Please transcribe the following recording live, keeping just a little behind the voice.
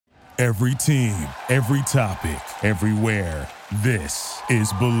Every team, every topic, everywhere. This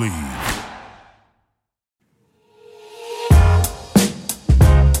is Believe.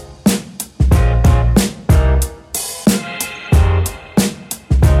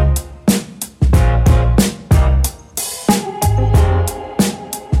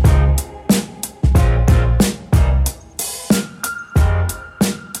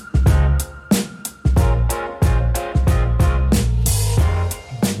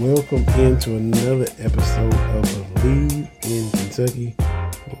 Welcome into another episode of Believe in Kentucky,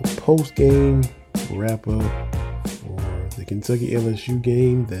 a post-game wrap-up for the Kentucky LSU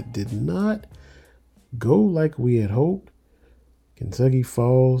game that did not go like we had hoped. Kentucky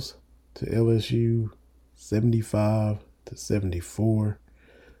falls to LSU 75-74.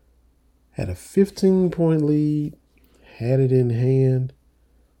 Had a 15-point lead, had it in hand,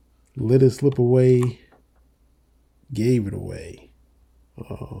 let it slip away, gave it away.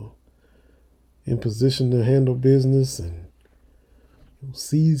 In position to handle business and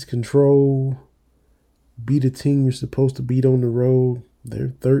seize control, beat a team you're supposed to beat on the road. They're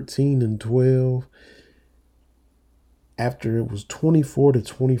 13-12. After it was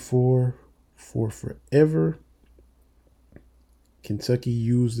 24-24 for forever, Kentucky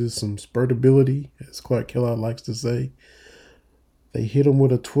uses some spurtability, as Clark Kellogg likes to say. They hit them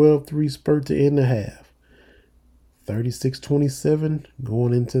with a 12-3 spurt to end the half. 36-27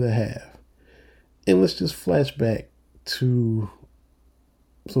 going into the half. And let's just flash back to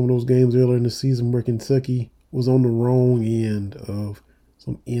some of those games earlier in the season where Kentucky was on the wrong end of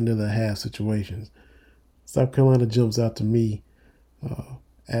some end of the half situations. South Carolina jumps out to me.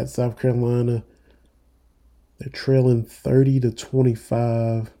 At South Carolina, they're trailing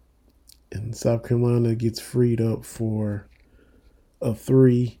 30-25, and South Carolina gets freed up for a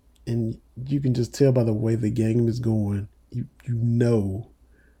three. And you can just tell by the way the game is going, you know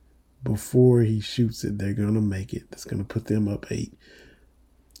before he shoots it, they're going to make it. That's going to put them up 8.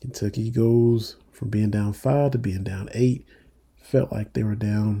 Kentucky goes from being down 5 to being down 8. Felt like they were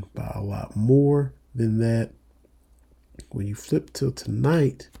down by a lot more than that. When you flip till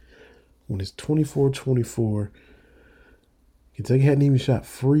tonight, when it's 24-24, Kentucky hadn't even shot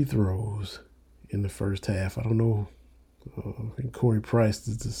free throws in the first half. I don't know. And Corey Price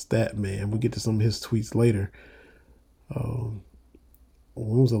is the stat man. We'll get to some of his tweets later.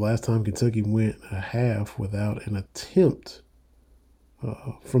 When was the last time Kentucky went a half without an attempt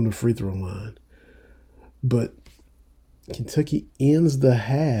from the free throw line? But Kentucky ends the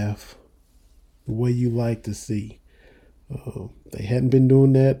half the way you like to see. They hadn't been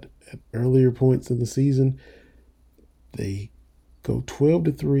doing that at earlier points in the season. They go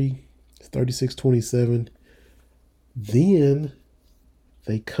 12-3, 36-27. Then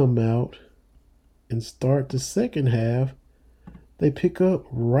they come out and start the second half. They pick up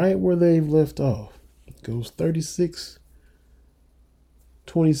right where they've left off. It goes 36-27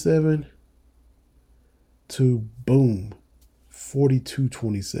 to boom,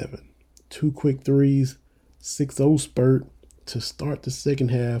 42-27. 2 quick threes, 6-0 spurt to start the second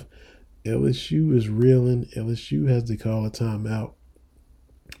half. LSU is reeling. LSU has to call a timeout.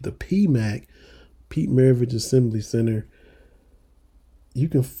 The PMAC, Pete Maravich Assembly Center, you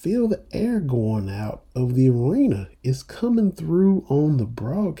can feel the air going out of the arena. It's coming through on the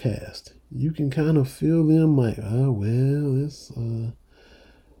broadcast. You can kind of feel them like, oh, well, it's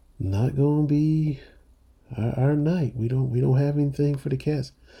not going to be our night. We don't have anything for the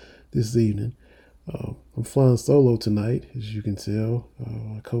Cats this evening. I'm flying solo tonight, as you can tell.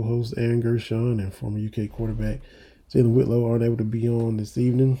 Co-host Aaron Gershon and former UK quarterback Jalen Whitlow aren't able to be on this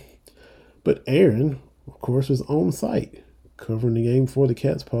evening. But Aaron, of course, was on site covering the game before the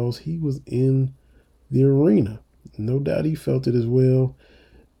Cats pause. He was in the arena. No doubt he felt it as well.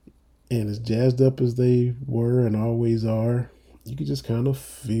 And as jazzed up as they were and always are, you could just kind of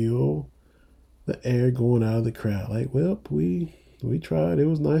feel the air going out of the crowd. Like, well, we tried. It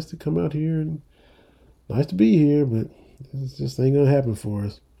was nice to come out here and nice to be here, but it just ain't going to happen for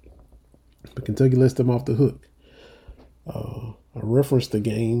us. But Kentucky lets them off the hook. I referenced the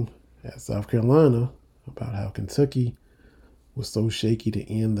game at South Carolina about how Kentucky was so shaky to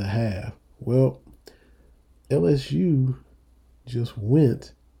end the half. Well, LSU just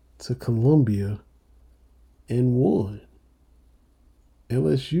went to Columbia and won.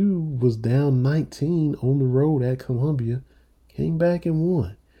 LSU was down 19 on the road at Columbia, came back and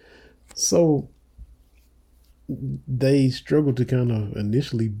won. So they struggled to kind of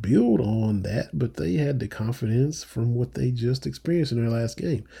initially build on that, but they had the confidence from what they just experienced in their last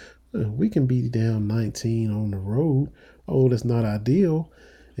game. We can be down 19 on the road, although that's not ideal,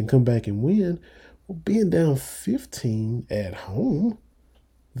 and come back and win. Well, being down 15 at home,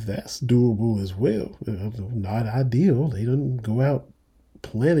 that's doable as well. Not ideal. They didn't go out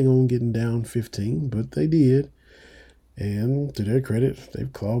planning on getting down 15, but they did. And to their credit,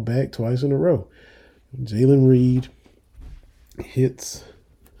 they've clawed back twice in a row. Jalen Reed hits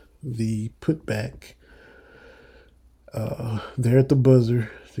the putback there at the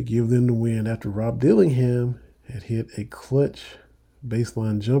buzzer to give them the win after Rob Dillingham had hit a clutch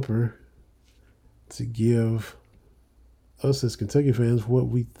baseline jumper to give us as Kentucky fans what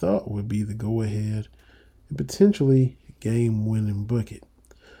we thought would be the go-ahead and potentially game-winning bucket.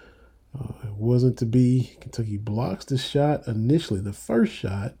 It wasn't to be. Kentucky blocks the shot initially, the first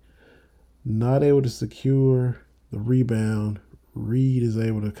shot, not able to secure the rebound. Reed is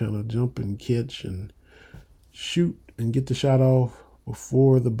able to kind of jump and catch and shoot and get the shot off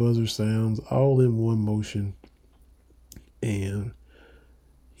before the buzzer sounds, all in one motion. And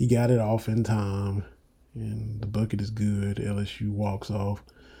he got it off in time, and the bucket is good. LSU walks off,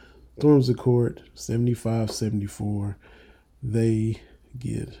 storms the court, 75-74. They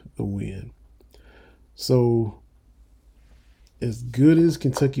get the win. So, as good as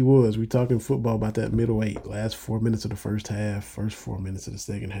Kentucky was, we talking football about that middle eight, last 4 minutes of the first half, first 4 minutes of the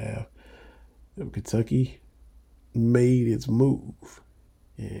second half. Kentucky made its move.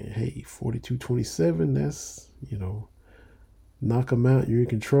 And hey, 42-27, that's, knock them out, you're in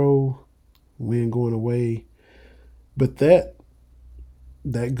control, win going away. But that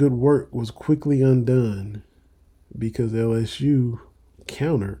good work was quickly undone because LSU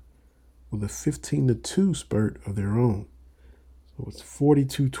countered with a 15-2 spurt of their own. So it's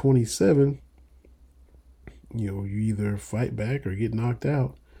 42-27. You either fight back or get knocked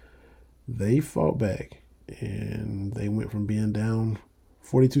out. They fought back, and they went from being down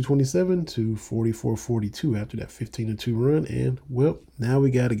 42-27 to 44-42 after that 15-2 run. And, well, now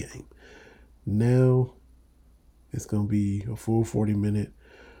we got a game. Now it's going to be a full 40-minute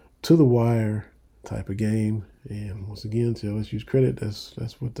to the wire type of game. And once again, to LSU's credit,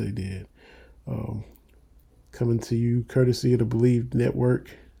 that's what they did. Coming to you courtesy of the Believe Network.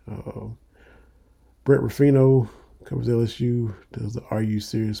 Brett Ruffino covers LSU, does the Are You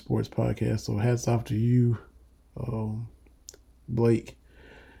Serious Sports podcast. So hats off to you, Blake.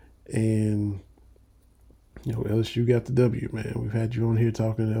 And, LSU got the W, man. We've had you on here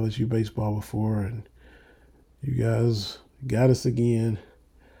talking LSU baseball before, and you guys got us again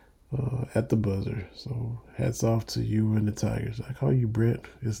at the buzzer. So hats off to you and the Tigers. I call you Brett.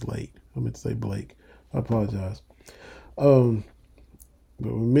 It's late. I meant to say Blake. I apologize. But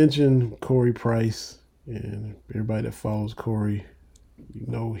we mentioned Corey Price, and everybody that follows Corey,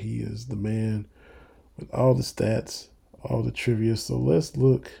 he is the man with all the stats, all the trivia. So let's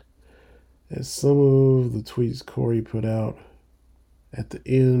look at some of the tweets Corey put out at the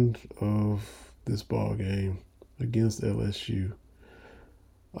end of this ball game against LSU.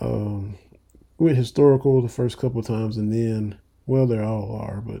 We went historical the first couple of times, and then, well, they all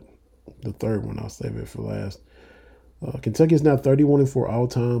are, but the third one I'll save it for last. Kentucky is now 31-4 all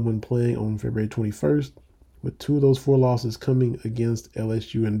time when playing on February 21st, with 2 of those 4 losses coming against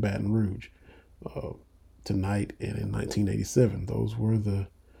LSU and Baton Rouge tonight and in 1987. Those were the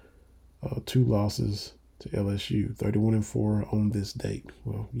 2 losses to LSU, 31-4 on this date.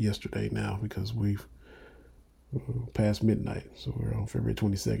 Well, yesterday now, because we've past midnight, so we're on February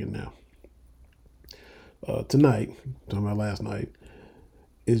 22nd now. Tonight, talking about last night,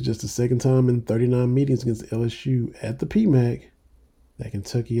 is just the second time in 39 meetings against LSU at the PMAC that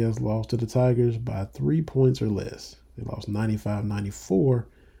Kentucky has lost to the Tigers by 3 points or less. They lost 95-94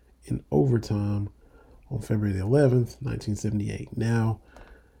 in overtime on February the 11th, 1978. Now,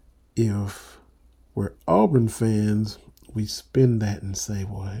 if we're Auburn fans, we spin that and say,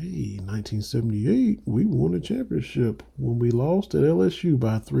 well, hey, 1978, we won a championship when we lost at LSU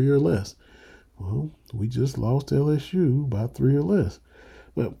by 3 or less. Well, we just lost to LSU by 3 or less.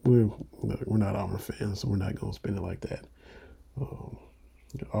 But we're not Auburn fans, so we're not going to spin it like that.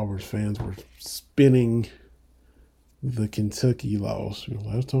 Auburn fans were spinning the Kentucky loss.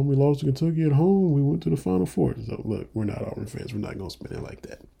 Last time we lost to Kentucky at home, we went to the Final Four. So, look, we're not Auburn fans. We're not going to spin it like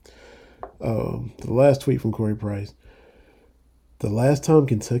that. The last tweet from Corey Price. The last time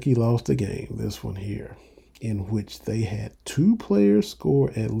Kentucky lost a game, this one here, in which they had 2 players score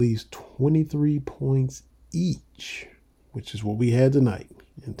at least 23 points each, which is what we had tonight.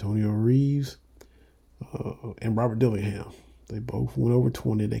 Antonio Reeves and Robert Dillingham. They both went over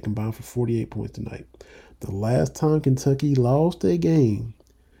 20. They combined for 48 points tonight. The last time Kentucky lost a game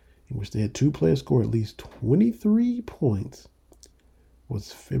in which they had 2 players score at least 23 points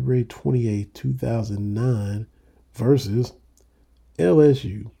was February 28, 2009 versus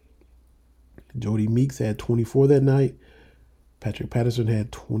LSU. Jody Meeks had 24 that night. Patrick Patterson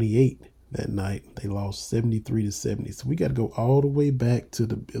had 28 that night. They lost 73-70. So we got to go all the way back to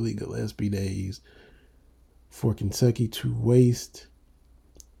the Billy Gillispie days for Kentucky to waste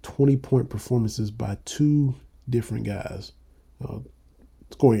 20-point performances by two different guys,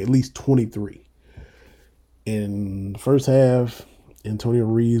 scoring at least 23. In the first half, Antonio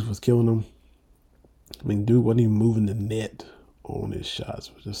Reeves was killing them. I mean, dude wasn't even moving the net on his shots.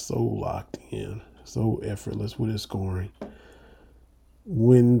 It was just so locked in, so effortless with his scoring.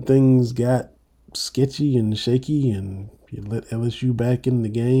 When things got sketchy and shaky and you let LSU back in the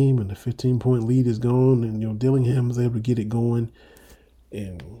game and the 15-point lead is gone and, Dillingham was able to get it going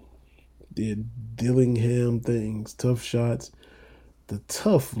and did Dillingham things, tough shots. The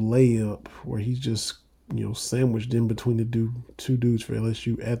tough layup where he's just, sandwiched in between the two dudes for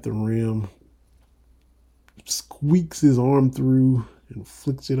LSU at the rim, squeaks his arm through and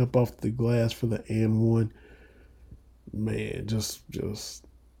flicks it up off the glass for the and one. Man, just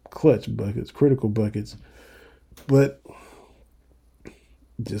clutch buckets, critical buckets. But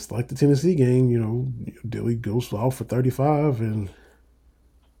just like the Tennessee game, Dilly goes off for 35 and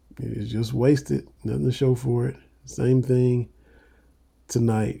it's just wasted. Nothing to show for it. Same thing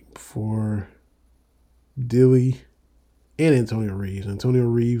tonight for Dilly and Antonio Reeves. Antonio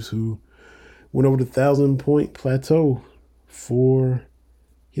Reeves, who went over the 1,000-point plateau for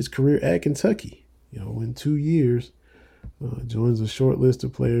his career at Kentucky. In 2 years, joins a short list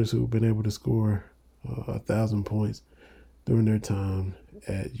of players who have been able to score 1,000 points during their time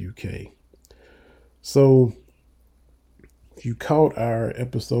at UK. So, if you caught our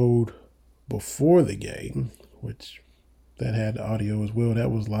episode before the game, which that had audio as well, that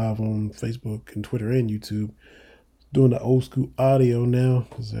was live on Facebook and Twitter and YouTube. Doing the old school audio now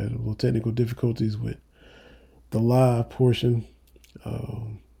because I had a little technical difficulties with the live portion.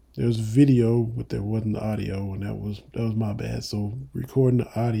 There was video, but there wasn't audio, and that was my bad. So recording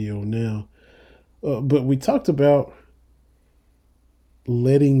the audio now. But we talked about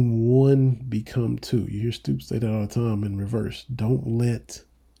letting one become two. You hear Stoops say that all the time in reverse. Don't let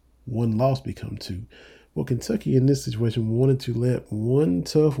one loss become two. Well, Kentucky in this situation wanted to let one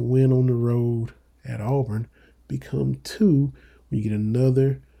tough win on the road at Auburn become two when you get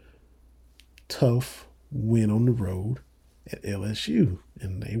another tough win on the road at LSU.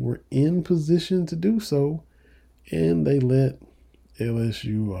 And they were in position to do so, and they let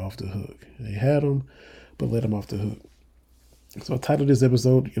LSU off the hook. They had them, but let them off the hook. So I titled this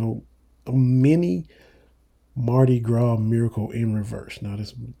episode, a mini Mardi Gras miracle in reverse. Now,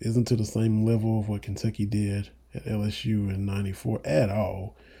 this isn't to the same level of what Kentucky did at LSU in 94 at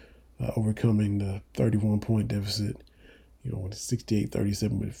all, overcoming the 31-point deficit, with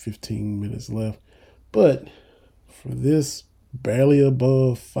 68-37 with 15 minutes left. But for this barely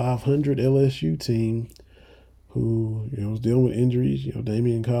above 500 LSU team who, was dealing with injuries,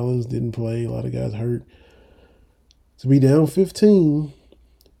 Damian Collins didn't play, a lot of guys hurt, to be down 15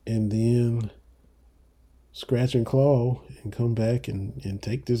 and then scratch and claw and come back and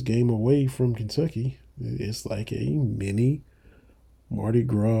take this game away from Kentucky, it's like a mini Mardi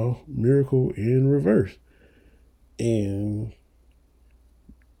Gras miracle in reverse. And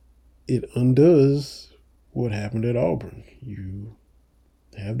it undoes what happened at Auburn. You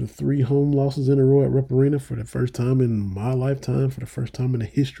have the 3 home losses in a row at Rupp Arena for the first time in my lifetime, for the first time in the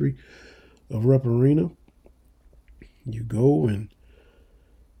history of Rupp Arena. You go and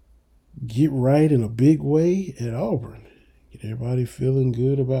get right in a big way at Auburn. Get everybody feeling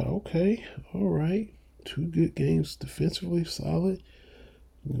good about, okay, all right, 2 good games defensively, solid.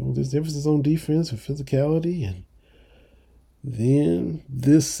 There's emphasis on defense and physicality. And then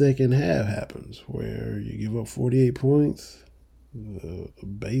this second half happens where you give up 48 points, the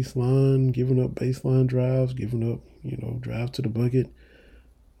baseline, giving up baseline drives, giving up, drives to the bucket.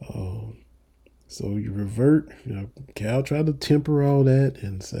 So you revert. Cal tried to temper all that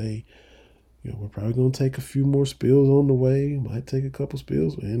and say, we're probably going to take a few more spills on the way. Might take a couple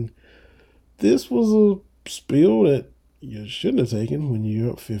spills. And this was a spill that you shouldn't have taken when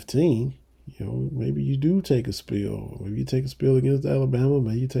you're up 15. Maybe you do take a spill. Maybe you take a spill against Alabama.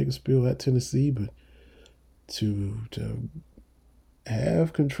 Maybe you take a spill at Tennessee. But to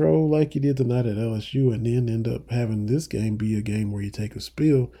have control like you did tonight at LSU and then end up having this game be a game where you take a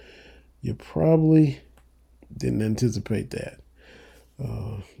spill, you probably didn't anticipate that.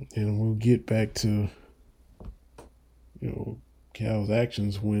 And we'll get back to, Cal's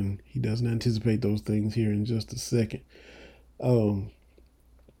actions when he doesn't anticipate those things here in just a second.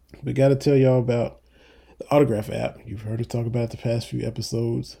 We got to tell y'all about the Autograph app. You've heard us talk about it the past few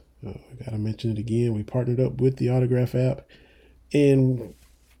episodes. I got to mention it again. We partnered up with the Autograph app. And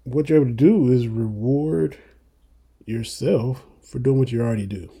what you're able to do is reward yourself for doing what you already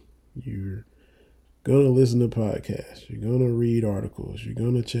do. You're going to listen to podcasts. You're going to read articles. You're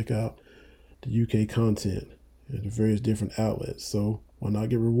going to check out the UK content at the various different outlets. So why not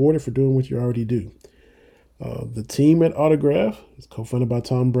get rewarded for doing what you already do? The team at Autograph, is co-founded by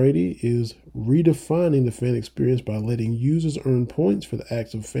Tom Brady, is redefining the fan experience by letting users earn points for the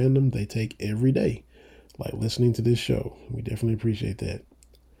acts of fandom they take every day, like listening to this show. We definitely appreciate that.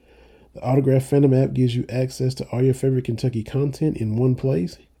 The Autograph Fandom app gives you access to all your favorite Kentucky content in one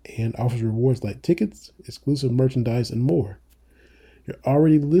place and offers rewards like tickets, exclusive merchandise, and more. You're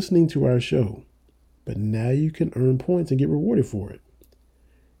already listening to our show, but now you can earn points and get rewarded for it.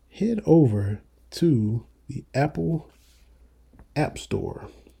 Head over to the Apple App Store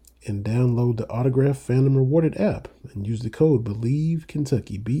and download the Autograph Fandom Rewarded app and use the code BELIEVE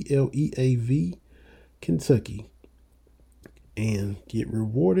Kentucky, BLEAV Kentucky, and get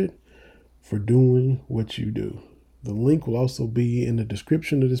rewarded for doing what you do. The link will also be in the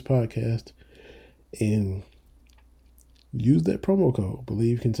description of this podcast, and use that promo code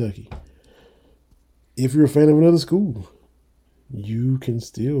BELIEVE Kentucky. If you're a fan of another school, you can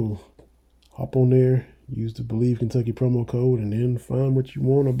still hop on there, use the Believe Kentucky promo code, and then find what you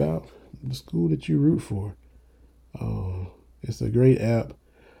want about the school that you root for. It's a great app.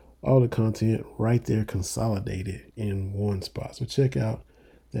 All the content right there consolidated in one spot. So check out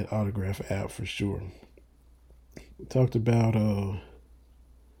that Autograph app for sure. We talked about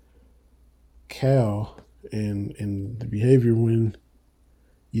Cal and the behavior when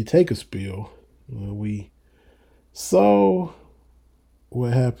you take a spill. We saw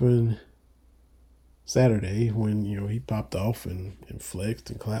what happened Saturday when he popped off and flexed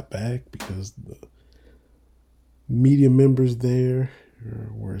and clapped back because the media members there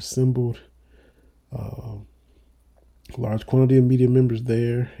were assembled. Large quantity of media members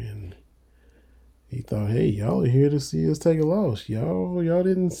there, and he thought, hey, y'all are here to see us take a loss. Y'all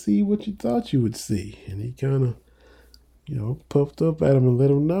didn't see what you thought you would see. And he kind of puffed up at him and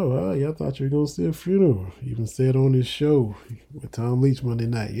let him know, y'all thought you were going to see a funeral. He even said on his show with Tom Leach Monday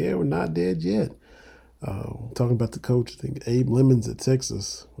night, yeah, we're not dead yet. Talking about the coach, I think Abe Lemons at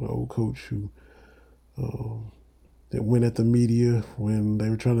Texas, an old coach who that went at the media when they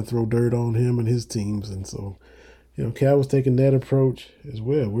were trying to throw dirt on him and his teams. And so, Cal was taking that approach as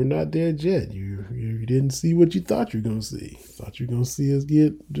well. We're not dead yet. You didn't see what you thought you were going to see. Thought you were going to see us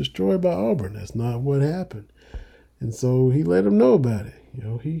get destroyed by Auburn. That's not what happened. And so he let him know about it.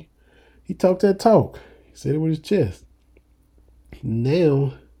 He talked that talk. He said it with his chest.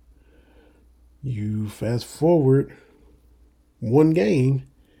 Now, you fast forward one game,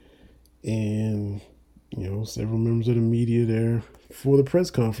 and several members of the media there for the press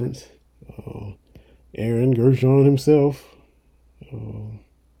conference. Aaron Gershon himself,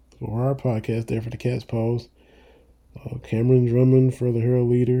 for our podcast there for the Cat's Paws. Cameron Drummond for the Herald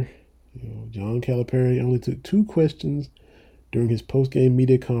Leader. John Calipari only took 2 questions during his post-game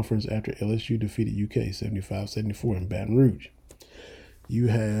media conference after LSU defeated UK 75-74 in Baton Rouge. You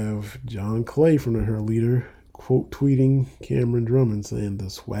have John Clay from the Herald Leader quote tweeting Cameron Drummond saying the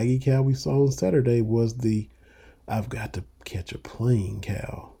swaggy Cal we saw on Saturday was the I've got to catch a plane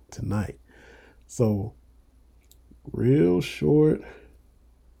Cal tonight. So real short,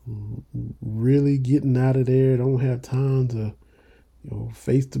 really getting out of there. Don't have time to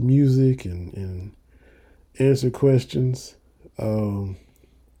face the music and answer questions. Let's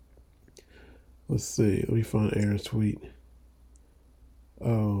see. Let me find Aaron's tweet.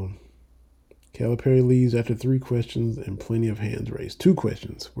 Calipari leaves after 3 questions and plenty of hands raised. 2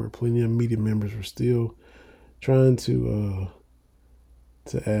 questions where plenty of media members were still trying to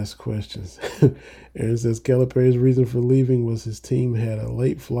ask questions. Aaron says Calipari's reason for leaving was his team had a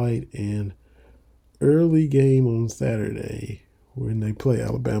late flight and early game on Saturday when they play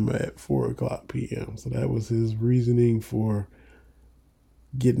Alabama at 4:00 p.m. So that was his reasoning for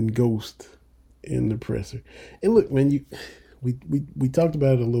getting ghost in the presser. And look, man, we talked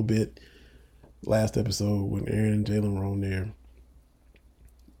about it a little bit last episode when Aaron and Jalen were on there.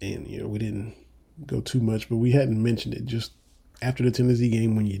 And, we didn't go too much, but we hadn't mentioned it. Just after the Tennessee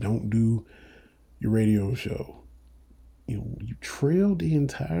game, when you don't do your radio show, you trail the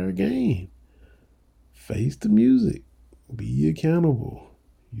entire game. Face the music. Be accountable.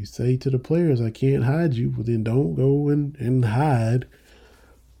 You say to the players, I can't hide you, but then don't go and hide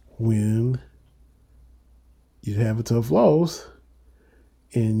when you have a tough loss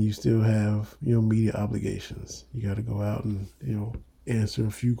and you still have, media obligations. You got to go out and, answer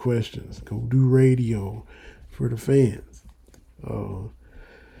a few questions. Go do radio for the fans.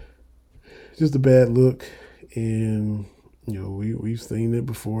 Just a bad look. And, we've seen it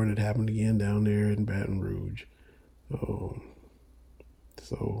before, and it happened again down there in Baton Rouge.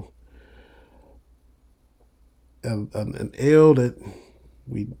 So an L that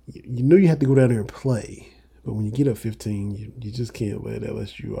you knew you had to go down there and play, but when you get up 15, you just can't let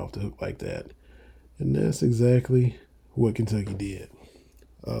LSU off the hook like that. And that's exactly what Kentucky did.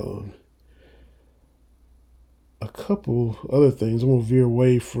 A couple other things. I'm going to veer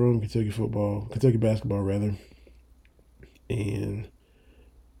away from Kentucky basketball rather, and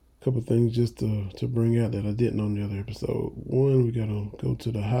a couple things just to bring out that I didn't on the other episode. One, we got to go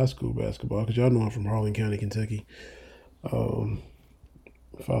to the high school basketball because y'all know I'm from Harlan County, Kentucky.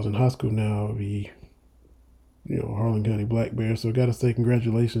 If I was in high school now, I'd be, Harlan County Black Bears. So I got to say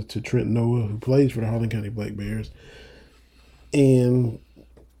congratulations to Trent Noah, who plays for the Harlan County Black Bears and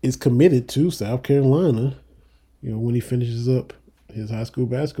is committed to South Carolina. When he finishes up his high school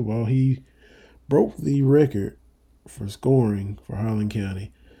basketball, he broke the record for scoring for Harlan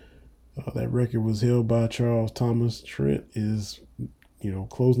County. That record was held by Charles Thomas. Trent is,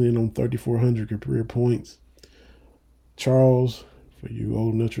 closing in on 3,400 career points. Charles, for you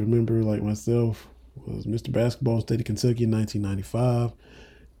old enough to remember like myself, was Mr. Basketball in the state of Kentucky in 1995.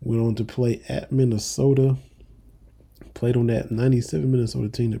 Went on to play at Minnesota. Played on that 97 Minnesota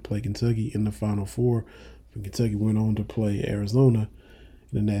team that played Kentucky in the Final Four. And Kentucky went on to play Arizona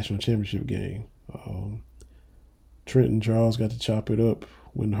in the national championship game. Trent and Charles got to chop it up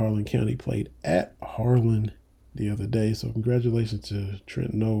when Harlan County played at Harlan the other day. So congratulations to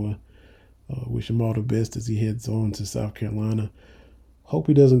Trent Noah. Wish him all the best as he heads on to South Carolina. Hope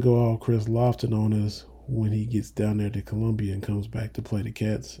he doesn't go all Chris Lofton on us when he gets down there to Columbia and comes back to play the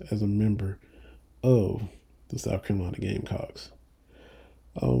Cats as a member of the South Carolina Gamecocks.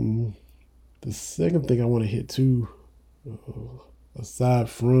 The second thing I want to hit too, aside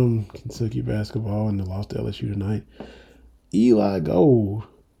from Kentucky basketball and the loss to LSU tonight, Eli Gold,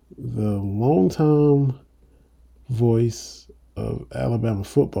 the longtime voice of Alabama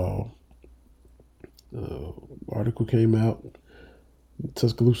football, article came out,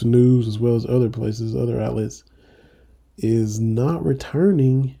 Tuscaloosa News as well as other places, other outlets, is not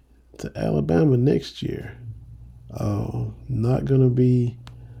returning to Alabama next year. Not going to be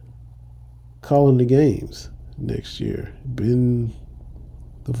calling the games next year. Been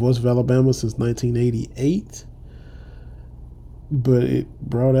the voice of Alabama since 1988, but it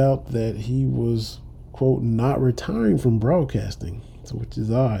brought out that he was, quote, not retiring from broadcasting, so which is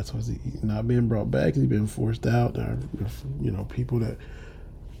odd. So he's not being brought back. He's been forced out. People that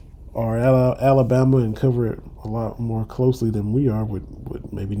are at Alabama and cover it a lot more closely than we are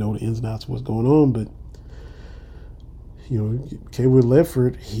would maybe know the ins and outs of what's going on, but Kaywood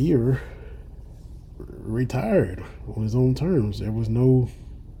Ledford here retired on his own terms. There was no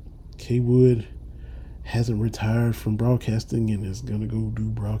Kaywood hasn't retired from broadcasting and is going to go do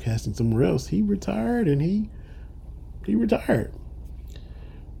broadcasting somewhere else. He retired and he retired.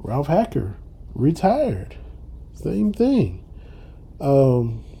 Ralph Hacker retired. Same thing.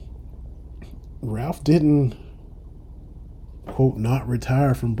 Ralph didn't, quote, not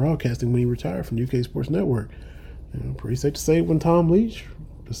retire from broadcasting when he retired from UK Sports Network. Pretty safe to say when Tom Leach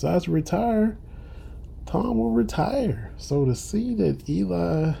decides to retire, Tom will retire. So to see that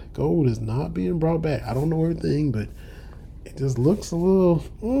Eli Gold is not being brought back, I don't know everything, but it just looks a little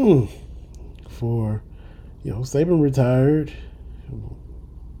for, Saban retired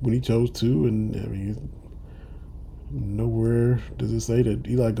when he chose to, and nowhere does it say that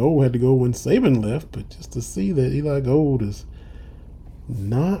Eli Gold had to go when Saban left, but just to see that Eli Gold is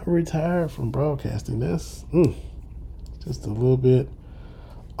not retired from broadcasting, that's just a little bit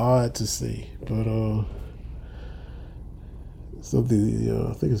odd to see. But so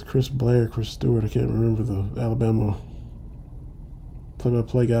I think it's Chris Stewart, I can't remember the Alabama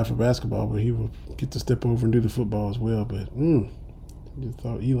play-by-play guy for basketball, but he will get to step over and do the football as well. But just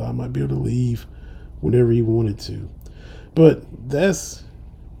thought Eli might be able to leave whenever he wanted to. But that's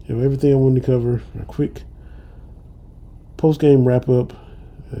everything I wanted to cover. A quick post-game wrap-up.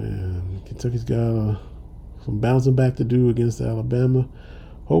 And Kentucky's got some bouncing back to do against Alabama.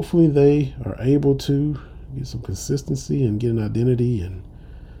 Hopefully they are able to get some consistency and get an identity and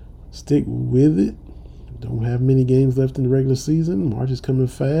stick with it. Don't have many games left in the regular season. March is coming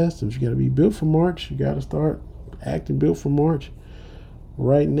fast. And if you got to be built for March, you got to start acting built for March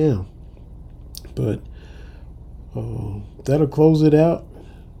right now. But that'll close it out.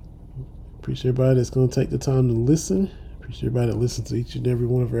 Appreciate everybody that's going to take the time to listen. Appreciate everybody that listens to each and every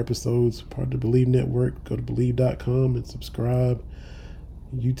one of our episodes. Part of the Believe Network. Go to Believe.com and subscribe.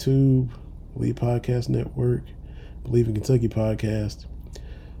 YouTube, Believe Podcast Network, Believe in Kentucky Podcast,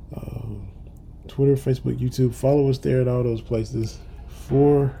 Twitter, Facebook, YouTube. Follow us there at all those places.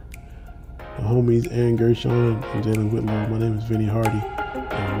 For the homies Aaron Gershon and Jalen Whitlow, my name is Vinny Hardy.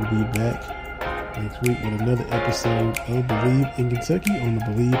 be back next week with another episode of Believe in Kentucky on the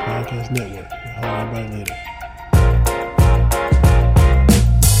Believe Podcast Network. I'll holler at everybody later.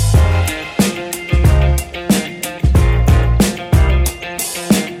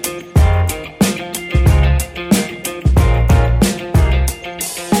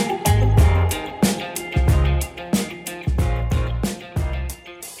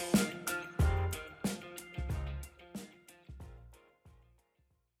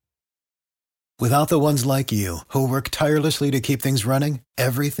 Without the ones like you, who work tirelessly to keep things running,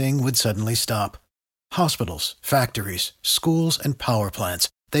 everything would suddenly stop. Hospitals, factories, schools, and power plants,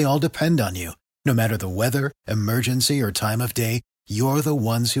 they all depend on you. No matter the weather, emergency, or time of day, you're the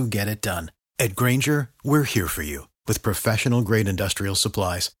ones who get it done. At Grainger, we're here for you with professional-grade industrial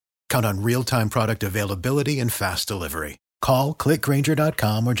supplies. Count on real-time product availability and fast delivery. Call, click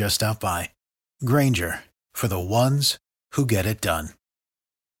Grainger.com, or just stop by. Grainger, for the ones who get it done.